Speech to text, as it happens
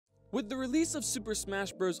With the release of Super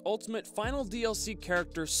Smash Bros. Ultimate final DLC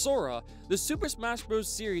character Sora, the Super Smash Bros.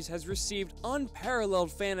 Series has received unparalleled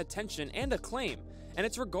fan attention and acclaim, and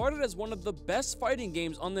it's regarded as one of the best fighting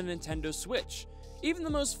games on the Nintendo Switch. Even the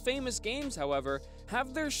most famous games, however,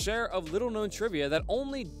 have their share of little-known trivia that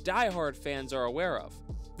only die-hard fans are aware of.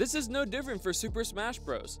 This is no different for Super Smash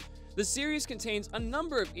Bros. The series contains a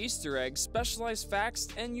number of Easter eggs, specialized facts,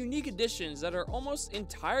 and unique additions that are almost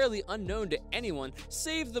entirely unknown to anyone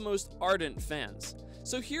save the most ardent fans.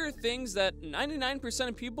 So here are things that 99%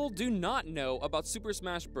 of people do not know about Super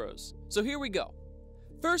Smash Bros. So here we go.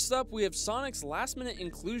 First up, we have Sonic's last-minute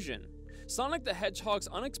inclusion. Sonic the Hedgehog's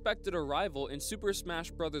unexpected arrival in Super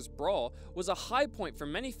Smash Bros. Brawl was a high point for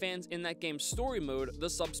many fans in that game's story mode, the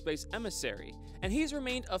Subspace Emissary, and he's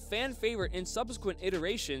remained a fan favorite in subsequent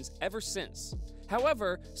iterations ever since.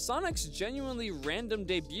 However, Sonic's genuinely random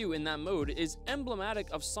debut in that mode is emblematic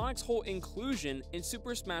of Sonic's whole inclusion in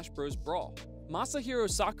Super Smash Bros. Brawl. Masahiro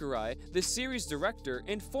Sakurai, the series director,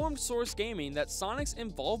 informed Source Gaming that Sonic's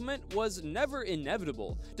involvement was never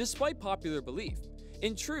inevitable, despite popular belief.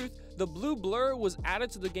 In truth, the blue blur was added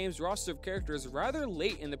to the game's roster of characters rather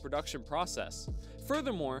late in the production process.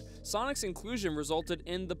 Furthermore, Sonic's inclusion resulted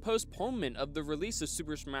in the postponement of the release of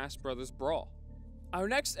Super Smash Bros. Brawl. Our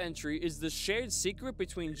next entry is the shared secret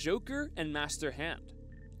between Joker and Master Hand.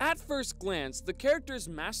 At first glance, the characters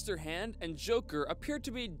Master Hand and Joker appear to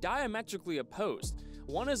be diametrically opposed.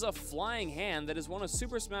 One is a flying hand that is one of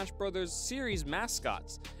Super Smash Bros. Series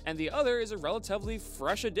mascots, and the other is a relatively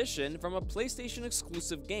fresh addition from a PlayStation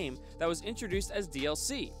exclusive game that was introduced as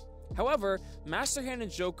DLC. However, Master Hand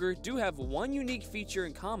and Joker do have one unique feature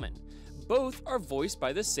in common. Both are voiced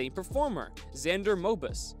by the same performer, Xander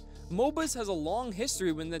Mobus. Mobus has a long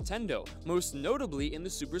history with Nintendo, most notably in the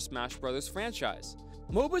Super Smash Bros. Franchise.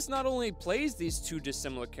 Mobus not only plays these two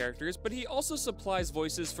dissimilar characters, but he also supplies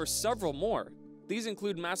voices for several more. These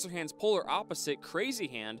include Master Hand's polar opposite, Crazy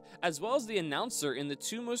Hand, as well as the announcer in the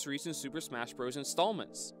two most recent Super Smash Bros.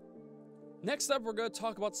 Installments. Next up, we're going to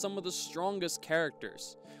talk about some of the strongest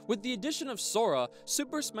characters. With the addition of Sora,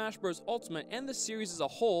 Super Smash Bros. Ultimate and the series as a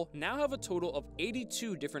whole now have a total of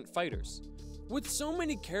 82 different fighters. With so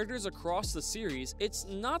many characters across the series, it's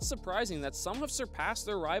not surprising that some have surpassed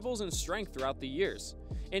their rivals in strength throughout the years.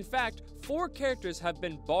 In fact, 4 characters have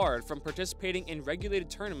been barred from participating in regulated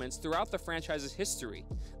tournaments throughout the franchise's history.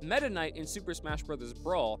 Meta Knight in Super Smash Bros.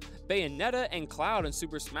 Brawl, Bayonetta and Cloud in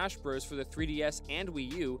Super Smash Bros. For the 3DS and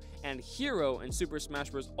Wii U, and Hero in Super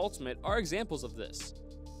Smash Bros. Ultimate are examples of this.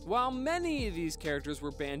 While many of these characters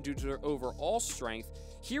were banned due to their overall strength,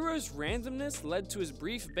 Hero's randomness led to his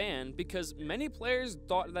brief ban because many players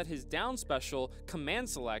thought that his down special, Command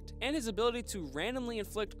Select, and his ability to randomly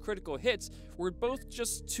inflict critical hits were both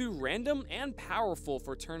just too random and powerful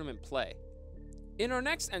for tournament play. In our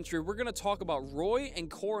next entry, we're going to talk about Roy and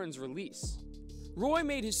Corrin's release. Roy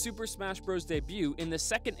made his Super Smash Bros. Debut in the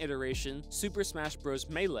second iteration, Super Smash Bros.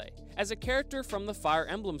 Melee, as a character from the Fire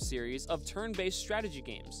Emblem series of turn-based strategy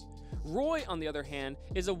games. Roy, on the other hand,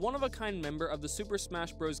 is a one-of-a-kind member of the Super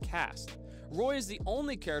Smash Bros. Cast. Roy is the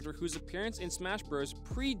only character whose appearance in Smash Bros.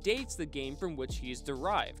 Predates the game from which he is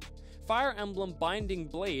derived. Fire Emblem Binding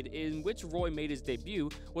Blade, in which Roy made his debut,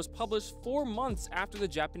 was published 4 months after the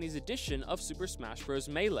Japanese edition of Super Smash Bros.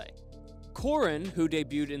 Melee. Corrin, who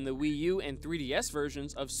debuted in the Wii U and 3DS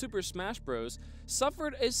versions of Super Smash Bros.,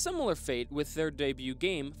 suffered a similar fate with their debut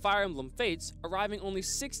game, Fire Emblem Fates, arriving only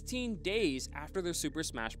 16 days after their Super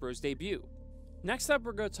Smash Bros. Debut. Next up,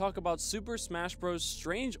 we're going to talk about Super Smash Bros.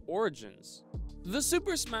 Strange Origins. The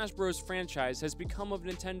Super Smash Bros. Franchise has become one of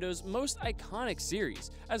Nintendo's most iconic series,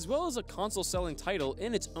 as well as a console-selling title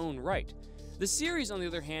in its own right. The series, on the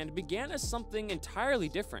other hand, began as something entirely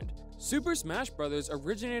different. Super Smash Bros.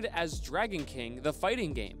 Originated as Dragon King, the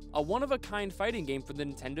fighting game, a one-of-a-kind fighting game for the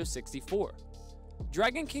Nintendo 64.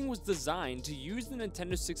 Dragon King was designed to use the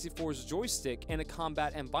Nintendo 64's joystick in a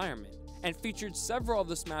combat environment, and featured several of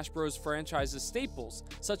the Smash Bros. Franchise's staples,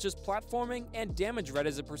 such as platforming and damage read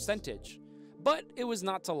as a percentage. But it was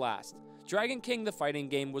not to last. Dragon King the fighting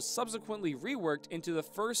game was subsequently reworked into the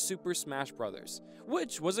first Super Smash Bros.,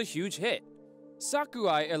 which was a huge hit.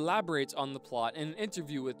 Sakurai elaborates on the plot in an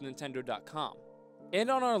interview with Nintendo.com. And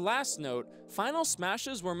on our last note, Final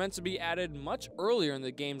Smashes were meant to be added much earlier in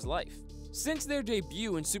the game's life. Since their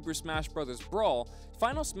debut in Super Smash Bros. Brawl,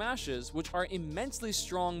 Final Smashes, which are immensely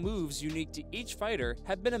strong moves unique to each fighter,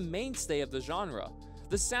 have been a mainstay of the genre.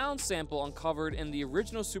 The sound sample uncovered in the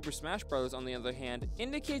original Super Smash Bros., on the other hand,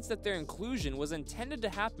 indicates that their inclusion was intended to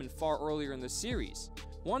happen far earlier in the series.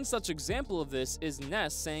 One such example of this is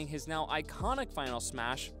Ness saying his now iconic Final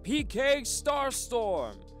Smash, PK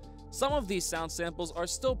Starstorm! Some of these sound samples are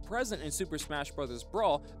still present in Super Smash Bros.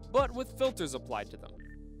 Brawl, but with filters applied to them.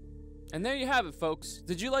 And there you have it, folks.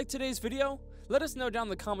 Did you like today's video? Let us know down in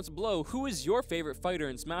the comments below who is your favorite fighter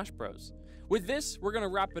in Smash Bros. With this, we're going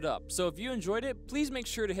to wrap it up, so if you enjoyed it, please make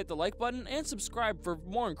sure to hit the like button and subscribe for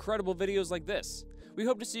more incredible videos like this. We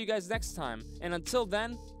hope to see you guys next time, and until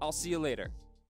then, I'll see you later.